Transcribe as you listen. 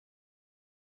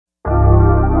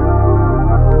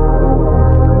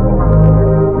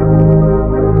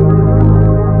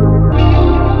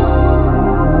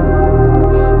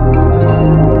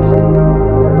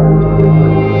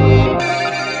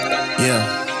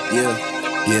Phone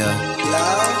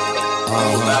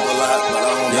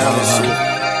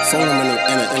him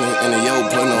in a yo,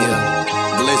 putting on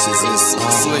glitches and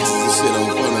switches and shit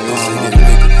on phone and this shit getting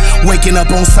wicked. Waking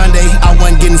up on Sunday, I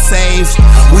wasn't getting saved.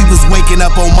 We was waking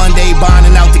up on Monday,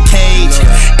 bonding out the cage.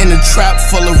 In a trap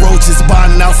full of roaches,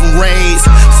 bonding out from raids.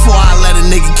 Before I let a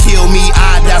nigga kill me,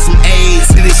 I die from AIDS.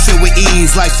 Did this shit with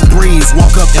ease, like Febreze.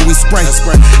 Walk up and we spray.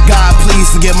 God, please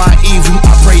forget my evil.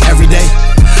 I pray every day.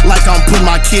 Like I'm putting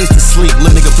my kids to sleep.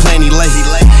 Little nigga playing, he lay.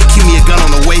 Keep me a gun on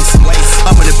the waist.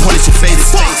 Up at the point at your face.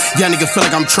 Young nigga feel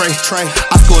like I'm Trey.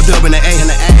 I score a dub in the A.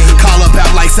 Call up out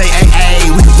like say, hey,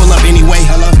 we can pull up anyway.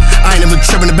 I ain't never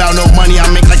tripping about no money, I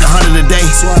make like 100 a day.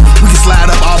 We can slide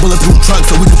up all bulletproof trucks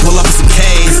so we can pull up in some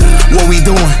K's. What we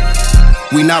doing?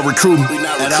 We not recruiting.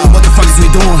 What the fuck is we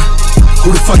doing?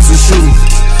 Who the fuck is we shooting?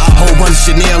 A whole bunch of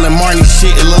Chanel and Marnie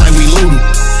shit, it look like we looting.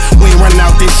 We ain't running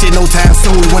out this shit no time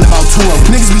soon, we went about 2 of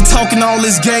them. Niggas be talking all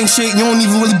this gang shit, you don't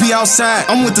even really be outside.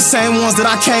 I'm with the same ones that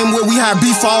I came with, we had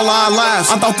beef all our lives.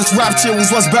 I thought this rap shit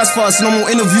was what's best for us, no more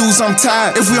interviews, I'm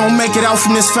tired. If we don't make it out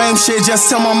from this fame shit,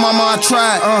 just tell my mama I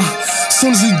tried.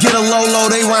 Soon as we get a low,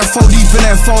 they run 4 deep in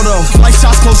that photo. Like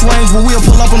shots close range, but we'll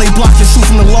pull up on they block and shoot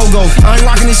from the logo. I ain't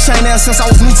rocking this chain ass since I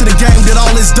was new to the game, did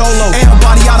all this dolo.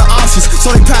 Everybody out of options,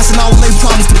 so they passing all their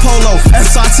problems to Polo.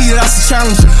 SRT, that's the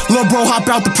challenge. Lil' bro hop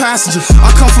out the passenger.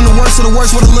 I come from the worst of the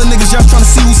worst, where the little niggas just trying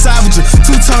to see who's savager.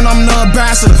 2-turn, I'm the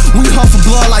ambassador. We huff for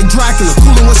blood like Dracula.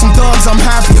 Coolin' with some thugs, I'm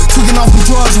happy. Tweaking off the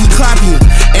drugs, we clapping.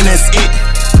 And that's it.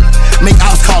 Make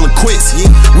ops call it quits.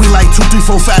 We like 2, 3,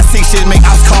 4, 5, 6 shit, make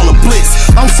ops call it blitz.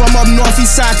 I'm from up north,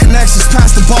 east side connections,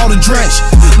 past the ball to drench.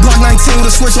 Glock 19 with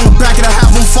a switch on the back of the half,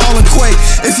 I'm falling quick.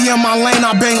 If he in my lane,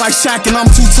 I bang like Shaq and I'm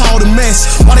too tall to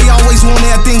miss. Why they always want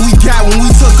everything we got when we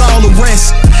took all the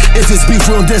risks? If it's beef,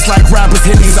 we don't dislike rappers,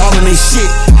 hit niggas all in they shit.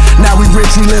 Now we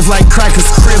rich, we live like crackers,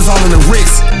 cribs all in the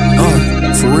Ritz.